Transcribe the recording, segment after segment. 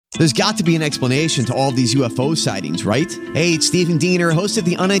There's got to be an explanation to all these UFO sightings, right? Hey, it's Stephen Diener, host of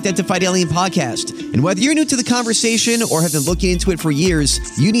the Unidentified Alien Podcast. And whether you're new to the conversation or have been looking into it for years,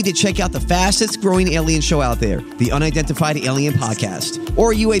 you need to check out the fastest growing alien show out there, the Unidentified Alien Podcast,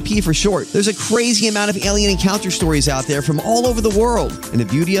 or UAP for short. There's a crazy amount of alien encounter stories out there from all over the world. And the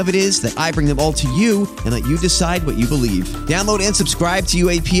beauty of it is that I bring them all to you and let you decide what you believe. Download and subscribe to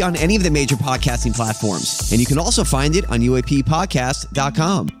UAP on any of the major podcasting platforms. And you can also find it on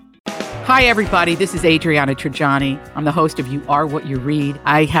UAPpodcast.com. Hi, everybody. This is Adriana Trajani. I'm the host of You Are What You Read.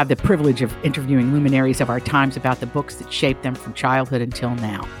 I have the privilege of interviewing luminaries of our times about the books that shaped them from childhood until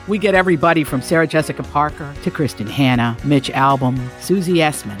now. We get everybody from Sarah Jessica Parker to Kristen Hanna, Mitch Albom, Susie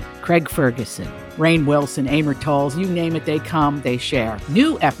Essman, Craig Ferguson, Rainn Wilson, Amor Tolls, you name it, they come, they share.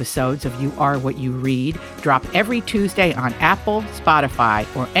 New episodes of You Are What You Read drop every Tuesday on Apple,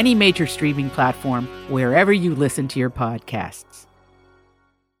 Spotify, or any major streaming platform wherever you listen to your podcasts.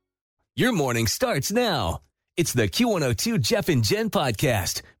 Your morning starts now. It's the Q102 Jeff and Jen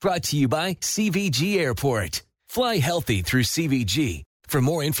podcast brought to you by CVG Airport. Fly healthy through CVG. For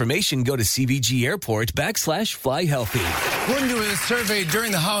more information, go to CVG Airport /fly healthy. According to a survey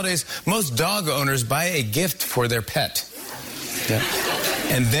during the holidays, most dog owners buy a gift for their pet. Yeah.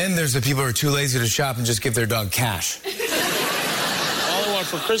 And then there's the people who are too lazy to shop and just give their dog cash. All I want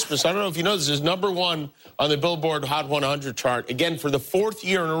for Christmas, I don't know if you know this, is #1 on the Billboard Hot 100 chart. Again, for the 4th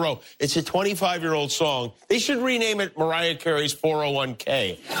year in a row. It's a 25-year-old song. They should rename it Mariah Carey's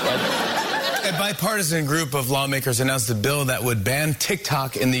 401k. A bipartisan group of lawmakers announced a bill that would ban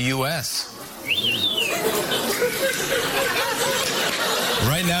TikTok in the U.S.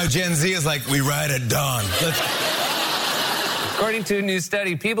 Right now, Gen Z is like, we ride at dawn. According to a new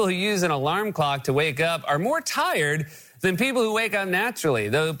study, people who use an alarm clock to wake up are more tired than people who wake up naturally.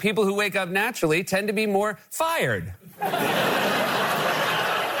 Though people who wake up naturally tend to be more fired.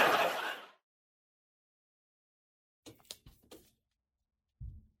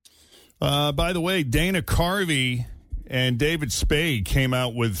 By the way, Dana Carvey and David Spade came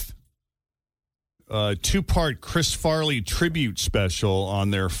out with a 2-part Chris Farley tribute special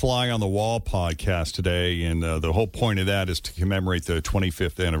on their Fly on the Wall podcast today. And the whole point of that is to commemorate the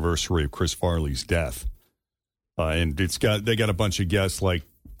 25th anniversary of Chris Farley's death. And they got a bunch of guests like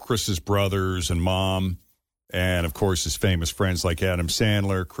Chris's brothers and mom, and of course his famous friends like Adam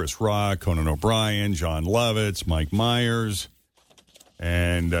Sandler, Chris Rock, Conan O'Brien, John Lovitz, Mike Myers.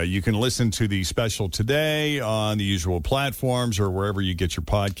 And you can listen to the special today on the usual platforms or wherever you get your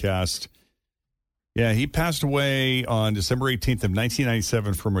podcast. Yeah, he passed away on December 18th of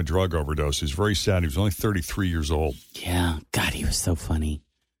 1997 from a drug overdose. He's very sad. He was only 33 years old. Yeah. God, he was so funny.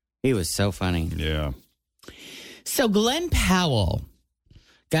 He was so funny. Yeah. So Glenn Powell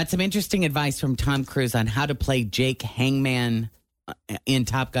got some interesting advice from Tom Cruise on how to play Jake Hangman in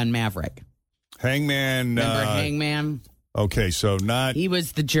Top Gun Maverick. Hangman. Remember Hangman? Okay, so not... He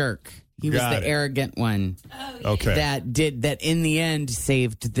was the jerk. He was the arrogant one. Okay. That in the end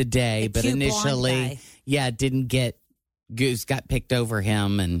saved the day, but initially, didn't get... Goose got picked over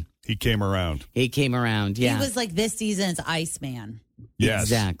him, and... He came around, yeah. He was like this season's Iceman. Yes.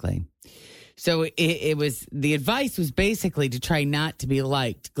 Exactly. So it was, the advice was basically to try not to be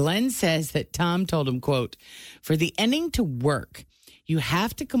liked. Glenn says that Tom told him, quote, for the ending to work, you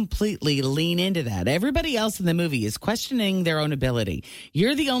have to completely lean into that. Everybody else in the movie is questioning their own ability.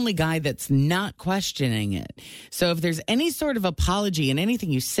 You're the only guy that's not questioning it. So if there's any sort of apology in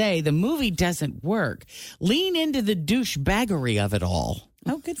anything you say, the movie doesn't work. Lean into the douchebaggery of it all.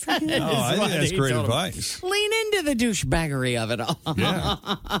 Oh, good for you. I think that's great advice. Lean into the douchebaggery of it all. Yeah.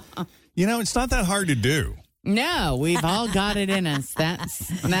 You know, it's not that hard to do. No, we've all got it in us. That is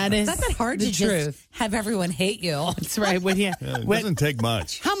it's not that hard the to truth. Just have everyone hate you. That's right. It doesn't take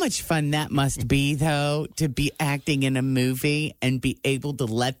much. How much fun that must be, though, to be acting in a movie and be able to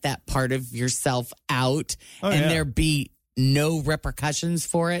let that part of yourself out there be no repercussions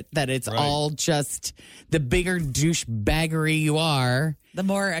for it, that it's all just the bigger douchebaggery you are. The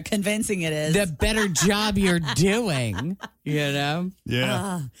more convincing it is. The better job you're doing, you know?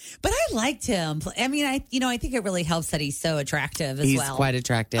 Yeah. But I liked him. I mean, I think it really helps that he's so attractive as well. He's quite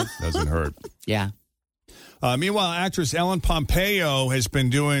attractive. Doesn't hurt. Yeah. Meanwhile, actress Ellen Pompeo has been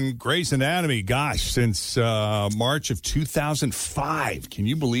doing Grey's Anatomy, since March of 2005. Can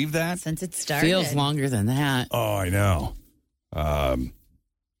you believe that? Since it started. Feels longer than that. Oh, I know.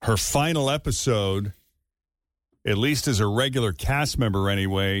 Her final episode, at least as a regular cast member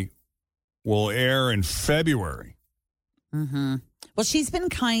anyway, will air in February. Mm-hmm. Well, she's been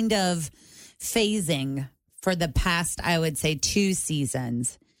kind of phasing for the past, I would say, 2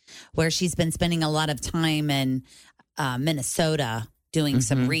 seasons, where she's been spending a lot of time in Minnesota doing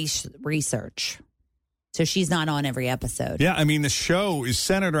some research. So she's not on every episode. Yeah, I mean, the show is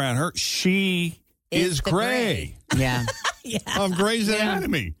centered around her. She is Gray. Yeah. Of Grey's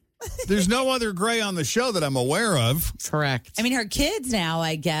Anatomy. There's no other Gray on the show that I'm aware of. Correct. I mean, her kids now,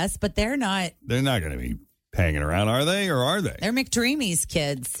 I guess, but they're not. They're not going to be hanging around, are they? Or are they? They're McDreamy's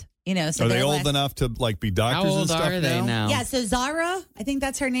kids. You know, so are they they're old enough to be doctors How old and stuff are they now? Yeah, so Zara, I think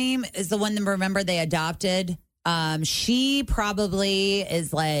that's her name, is the one that, remember, they adopted. She probably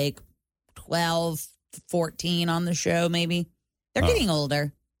is like 12, 14 on the show, maybe. They're getting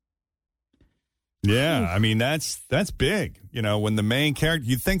older. Yeah, I mean, that's big. You know, when the main character,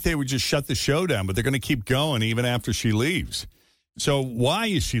 you'd think they would just shut the show down, but they're going to keep going even after she leaves. So why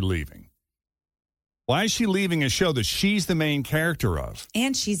is she leaving? Why is she leaving a show that she's the main character of?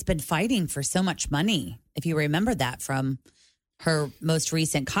 And she's been fighting for so much money, if you remember that from her most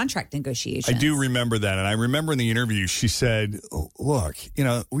recent contract negotiations. I do remember that. And I remember in the interview, she said, look, you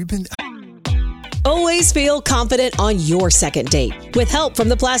know, we've been... Always feel confident on your second date. With help from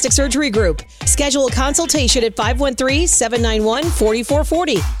the Plastic Surgery Group. Schedule a consultation at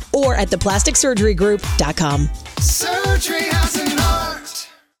 513-791-4440 or at theplasticsurgerygroup.com. Surgery has an art.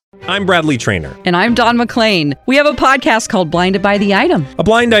 I'm Bradley Trainer. And I'm Don McClain. We have a podcast called Blinded by the Item. A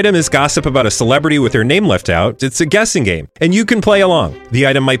blind item is gossip about a celebrity with their name left out. It's a guessing game, and you can play along. The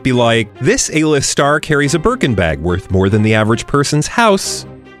item might be like, this A-list star carries a Birkin bag worth more than the average person's house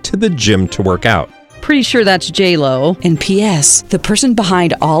to the gym to work out. Pretty sure that's J-Lo. And P.S. the person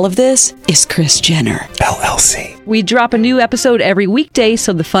behind all of this is Kris Jenner, LLC. We drop a new episode every weekday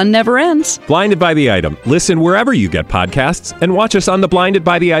so the fun never ends. Blinded by the Item. Listen wherever you get podcasts and watch us on the Blinded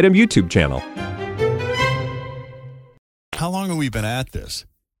by the Item YouTube channel. How long have we been at this?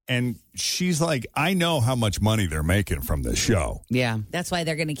 And she's like, I know how much money they're making from this show. Yeah. That's why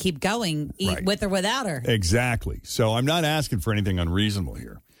they're going to keep going, Right. with or without her. Exactly. So I'm not asking for anything unreasonable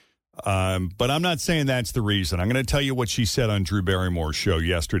here. But I'm not saying that's the reason. I'm going to tell you what she said on Drew Barrymore's show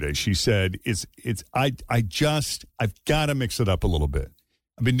yesterday. She said, I've got to mix it up a little bit.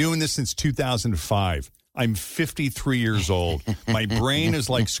 I've been doing this since 2005. I'm 53 years old. My brain is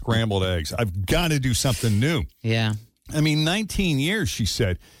like scrambled eggs. I've got to do something new. Yeah. I mean, 19 years, she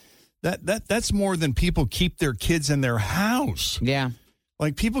said. That's more than people keep their kids in their house. Yeah.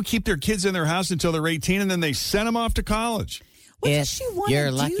 Like, people keep their kids in their house until they're 18, and then they send them off to college. What does she want you're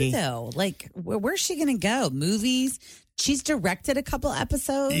to lucky. do, though? Like, where's she going to go? Movies? She's directed a couple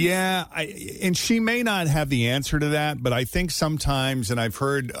episodes. Yeah, and she may not have the answer to that, but I think sometimes, and I've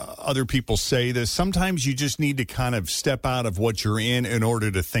heard other people say this, sometimes you just need to kind of step out of what you're in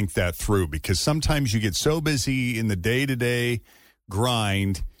order to think that through, because sometimes you get so busy in the day-to-day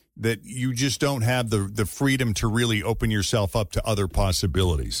grind that you just don't have the freedom to really open yourself up to other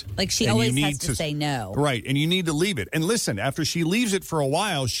possibilities. Like, she And always you has need to say no. Right, and you need to leave it. And listen, after she leaves it for a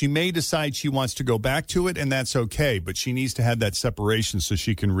while, she may decide she wants to go back to it, and that's okay. But she needs to have that separation so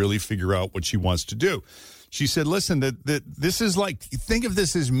she can really figure out what she wants to do. She said, listen, that this is like, think of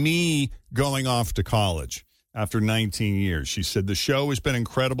this as me going off to college after 19 years. She said, the show has been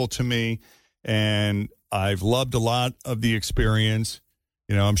incredible to me, and I've loved a lot of the experience.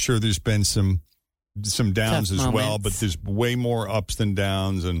 You know, I'm sure there's been some downs Tough as well, moments. but there's way more ups than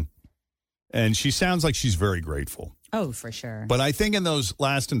downs, and she sounds like she's very grateful. Oh, for sure. But I think in those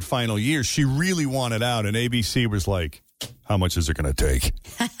last and final years, she really wanted out, and ABC was like, how much is it going to take?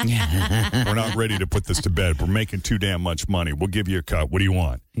 We're not ready to put this to bed. We're making too damn much money. We'll give you a cut. What do you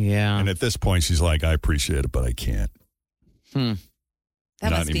want? Yeah. And at this point, she's like, I appreciate it, but I can't. That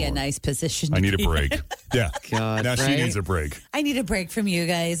Not must be a anymore. nice position. I to need a be break. in. Yeah. God, Now she right? needs a break. I need a break from you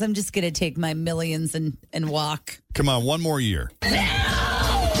guys. I'm just going to take my millions and walk. Come on, one more year.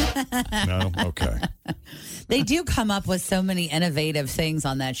 No? Okay. They do come up with so many innovative things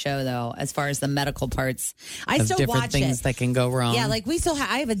on that show, though, as far as the medical parts. I Of still different watch things it. that can go wrong. Yeah, like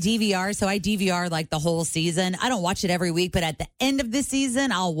I have a DVR, so I DVR like the whole season. I don't watch it every week, but at the end of the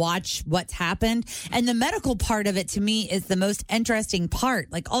season, I'll watch what's happened. And the medical part of it to me is the most interesting part.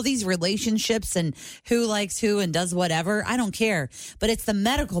 Like all these relationships and who likes who and does whatever. I don't care. But it's the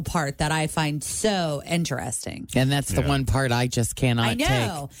medical part that I find so interesting. And that's the one part I just cannot I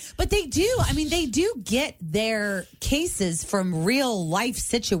know. But they do. I mean, they do get their cases from real life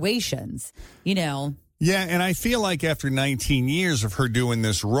situations, you know. Yeah, and I feel like after 19 years of her doing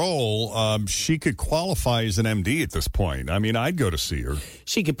this role, she could qualify as an MD at this point. I mean, I'd go to see her. take.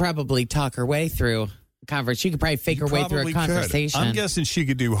 She could probably talk her way through. conference. She could probably fake her way through a conversation. I'm guessing she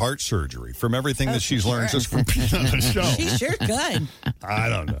could do heart surgery from everything that she's learned just from being on the show. She sure could. I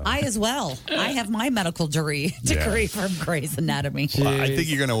don't know. I as well. I have my medical degree from Grey's Anatomy. Well, I think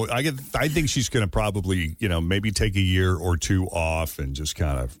you're going to, I think she's going to probably, maybe take a year or two off and just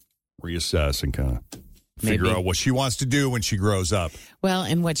kind of reassess and kind of figure out what she wants to do when she grows up. Well,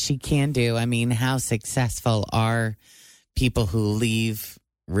 and what she can do. I mean, how successful are people who leave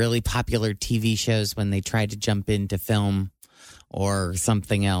really popular TV shows when they try to jump into film or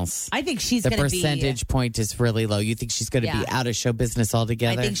something else? I think she's going to be... The percentage point is really low. You think she's going to be out of show business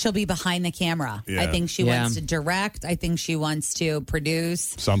altogether? I think she'll be behind the camera. Yeah. I think she wants to direct. I think she wants to produce.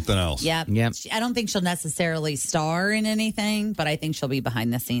 Something else. Yep. I don't think she'll necessarily star in anything, but I think she'll be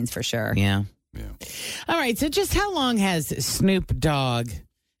behind the scenes for sure. Yeah. All right. So just how long has Snoop Dogg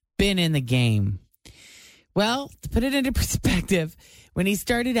been in the game? Well, to put it into perspective, when he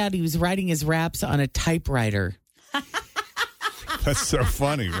started out, he was writing his raps on a typewriter. That's so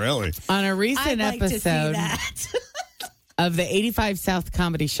funny, really. On a recent episode of the 85 South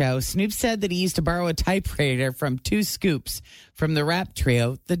comedy show, Snoop said that he used to borrow a typewriter from Two Scoops from the rap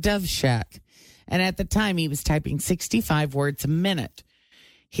trio, The Dove Shack. And at the time, he was typing 65 words a minute.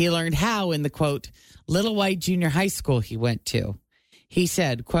 He learned how in the, quote, Little White Junior High School he went to. He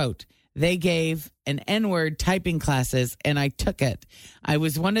said, quote, they gave an N-word typing classes, and I took it. I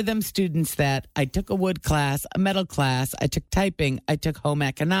was one of them students that I took a wood class, a metal class, I took typing, I took home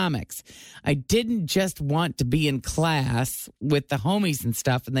economics. I didn't just want to be in class with the homies and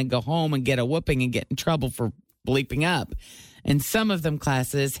stuff and then go home and get a whooping and get in trouble for bleeping up. And some of them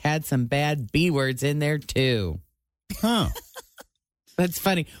classes had some bad B words in there, too. Huh. That's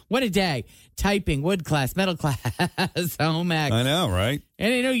funny. What a day. Typing, wood class, metal class, home ec. I know, right?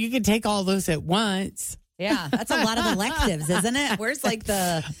 And you can take all those at once. Yeah, that's a lot of electives, isn't it? Where's like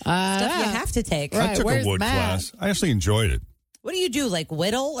the stuff you have to take? I took a wood class. I actually enjoyed it. What do you do? Like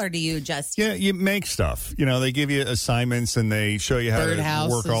whittle, or do you just... Yeah, you make stuff. They give you assignments and they show you how to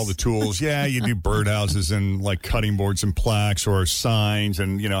work all the tools. Yeah, you do birdhouses and like cutting boards and plaques or signs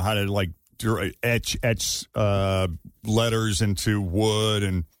and, how to like etch letters into wood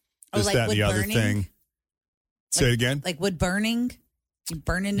and this, that, and the other thing. Say it again? Like wood burning? You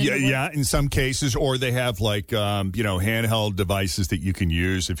burn it into wood? Yeah, in some cases. Or they have like, handheld devices that you can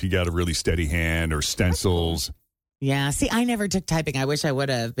use if you got a really steady hand or stencils. Yeah, see, I never took typing. I wish I would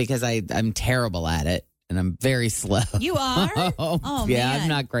have because I'm terrible at it. And I'm very slow. You are? Oh, yeah, man. I'm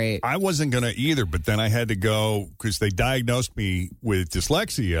not great. I wasn't going to either, but then I had to go because they diagnosed me with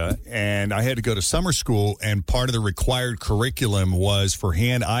dyslexia, and I had to go to summer school, and part of the required curriculum was for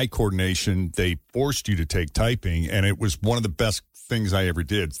hand-eye coordination. They forced you to take typing, and it was one of the best things I ever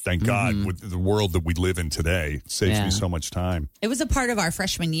did. Thank God, with the world that we live in today. It saves me so much time. It was a part of our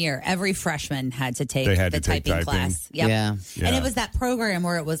freshman year. Every freshman had to take the typing class. Yep. Yeah. And it was that program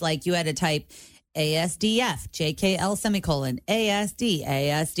where it was like you had to type ASDF, JKL semicolon, ASD,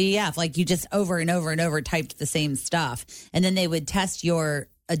 ASDF. Like you just over and over and over typed the same stuff. And then they would test your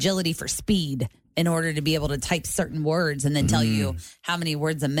agility for speed in order to be able to type certain words and then tell you how many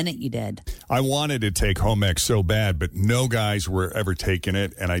words a minute you did. I wanted to take home ec so bad, but no guys were ever taking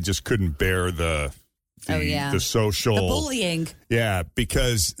it, and I just couldn't bear the social... The bullying. Yeah,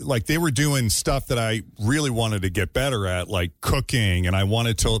 because like they were doing stuff that I really wanted to get better at, like cooking, and I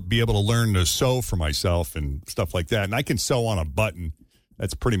wanted to be able to learn to sew for myself and stuff like that. And I can sew on a button.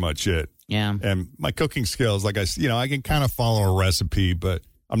 That's pretty much it. Yeah. And my cooking skills, like I can kind of follow a recipe, but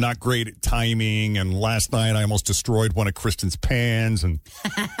I'm not great at timing. And last night I almost destroyed one of Kristen's pans, and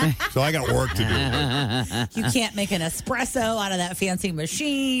so I got work to do. You can't make an espresso out of that fancy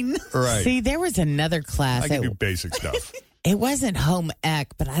machine. Right. See, there was another class. I can do basic stuff. It wasn't home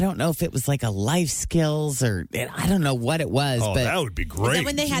ec, but I don't know if it was like a life skills or I don't know what it was. Oh, but that would be great. Is that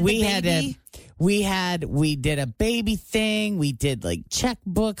when they had the baby? We did a baby thing. We did like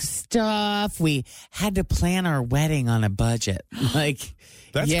checkbook stuff. We had to plan our wedding on a budget. Like,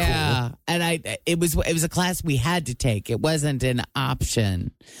 that's cool. And it was a class we had to take. It wasn't an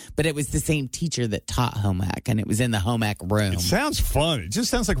option, but it was the same teacher that taught home ec, and it was in the home ec room. It sounds fun. It just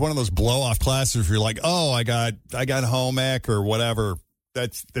sounds like one of those blow off classes where you're like, oh, I got home ec or whatever.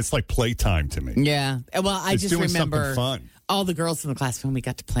 That's like playtime to me. Yeah. Well, I just remember fun. All the girls in the class when we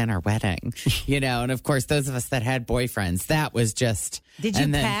got to plan our wedding, and of course, those of us that had boyfriends, that was just. Did you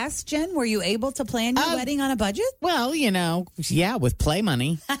pass, Jen? Were you able to plan your wedding on a budget? Well, yeah, with play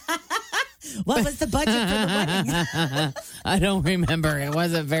money. What was the budget for the wedding? I don't remember. It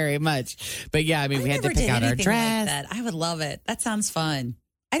wasn't very much. But yeah, we had to pick out our dress. Like that. I would love it. That sounds fun.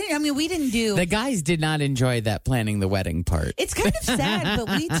 We didn't do. The guys did not enjoy that planning the wedding part. It's kind of sad, but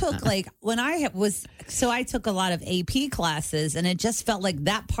we took I took a lot of AP classes, and it just felt like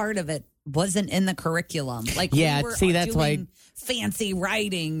that part of it wasn't in the curriculum. Like, yeah, we were that's why fancy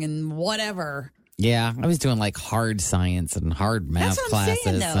writing and whatever. Yeah, I was doing like hard science and hard math classes.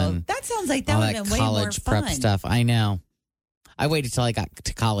 Saying, though. And that sounds like that would have been way more fun. College prep stuff. I know. I waited till I got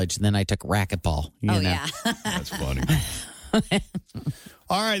to college, and then I took racquetball. Yeah. That's funny.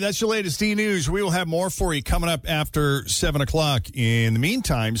 All right, that's your latest E-News. We will have more for you coming up after 7 o'clock. In the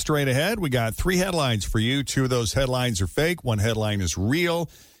meantime, straight ahead, we got 3 headlines for you. 2 of those headlines are fake. 1 headline is real.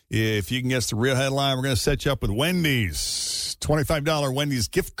 If you can guess the real headline, we're going to set you up with Wendy's. $25 Wendy's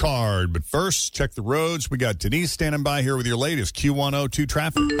gift card. But first, check the roads. We got Denise standing by here with your latest Q102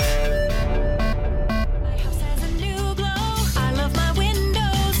 traffic.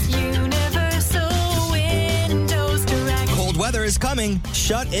 Weather is coming.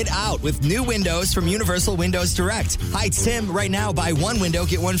 Shut it out with new windows from Universal Windows Direct. Hi, it's Tim. Right now, buy 1 window,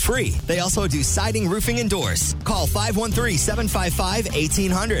 get 1 free. They also do siding, roofing, and doors. Call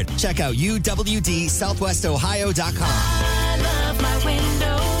 513-755-1800. Check out uwdsouthwestohio.com. I love my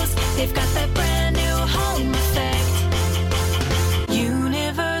windows. They've got that brand new home effect.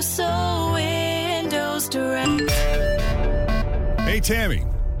 Universal Windows Direct. Hey, Tammy.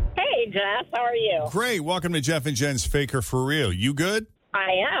 Hey, Jeff. How are you? Great. Welcome to Jeff and Jen's Faker for Real. You good?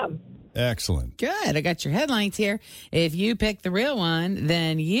 I am. Excellent. Good. I got your headlines here. If you pick the real one,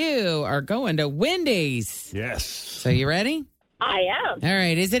 then you are going to Wendy's. Yes. So you ready? I am. All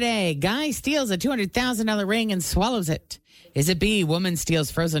right. Is it A, guy steals a $200,000 ring and swallows it? Is it B, woman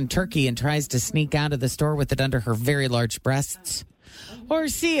steals frozen turkey and tries to sneak out of the store with it under her very large breasts? Or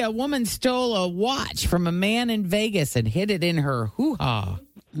C, a woman stole a watch from a man in Vegas and hid it in her hoo-ha?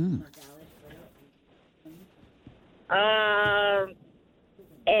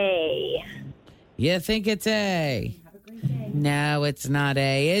 A. You think it's A? No, it's not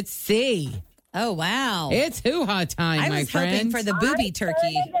A. It's C. Oh, wow. It's hoo-ha time, my friend. I was hoping for the booby turkey.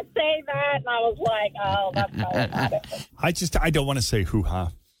 I started to say that, and I was like, oh, that's probably not it. I don't want to say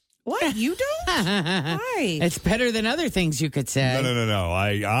hoo-ha. What? You don't? Why? It's better than other things you could say. No.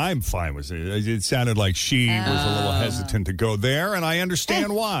 I'm fine with it. It sounded like she was a little hesitant to go there, and I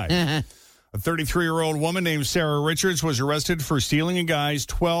understand why. A 33-year-old woman named Sarah Richards was arrested for stealing a guy's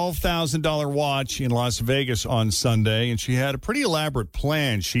 $12,000 watch in Las Vegas on Sunday, and she had a pretty elaborate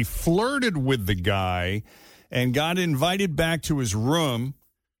plan. She flirted with the guy and got invited back to his room.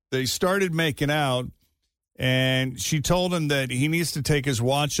 They started making out, and she told him that he needs to take his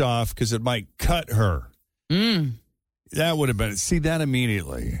watch off because it might cut her. That would have been, see that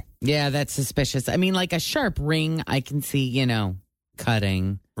immediately. Yeah, that's suspicious. I mean, like a sharp ring, I can see,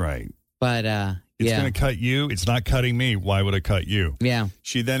 cutting. Right. But, it's going to cut you. It's not cutting me. Why would it cut you? Yeah.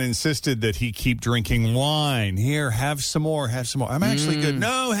 She then insisted that he keep drinking wine. Here, have some more. Have some more. I'm actually good.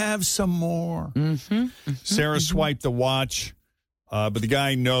 No, have some more. Sarah swiped the watch, but the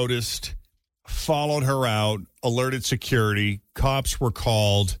guy noticed, followed her out, alerted security. Cops were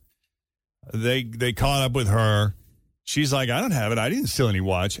called. They caught up with her. She's like, I don't have it. I didn't steal any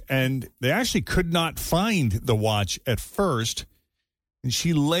watch. And they actually could not find the watch at first. And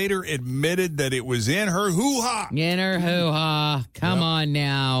she later admitted that it was in her hoo-ha. In her hoo-ha. Come on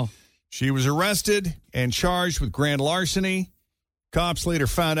now. She was arrested and charged with grand larceny. Cops later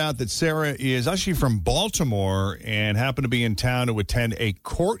found out that Sarah is actually from Baltimore and happened to be in town to attend a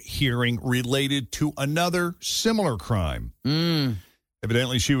court hearing related to another similar crime.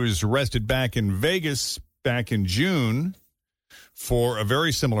 Evidently, she was arrested back in Vegas back in June for a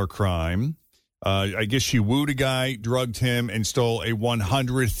very similar crime. I guess she wooed a guy, drugged him, and stole a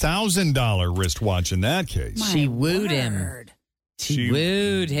 $100,000 wristwatch in that case. She wooed him. She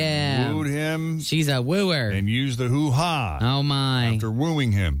wooed him. Wooed him. She's a wooer. And used the hoo-ha. Oh, my. After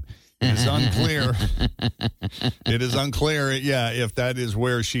wooing him. It is unclear. It is unclear, if that is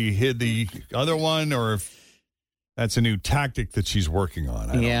where she hid the other one or if that's a new tactic that she's working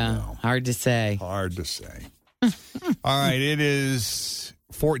on. I don't know. Hard to say. Hard to say. All right, it is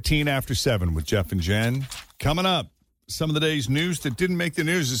 14 after 7 with Jeff and Jen. Coming up, some of the day's news that didn't make the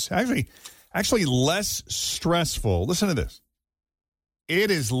news is actually less stressful. Listen to this.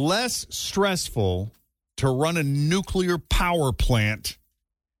 It is less stressful to run a nuclear power plant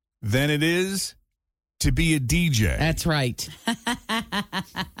than it is to be a DJ. That's right.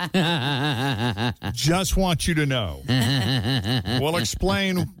 Just want you to know. We'll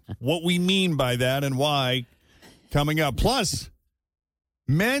explain what we mean by that and why coming up. Plus,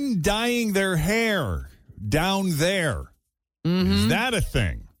 men dyeing their hair down there. Is that a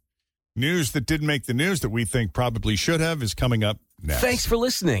thing? News that didn't make the news that we think probably should have is coming up next. Thanks for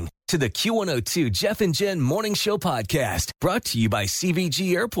listening to the Q102 Jeff and Jen Morning Show podcast, brought to you by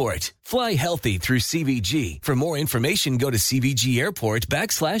CVG Airport. Fly healthy through CVG. For more information, go to CVG Airport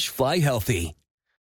 /fly healthy.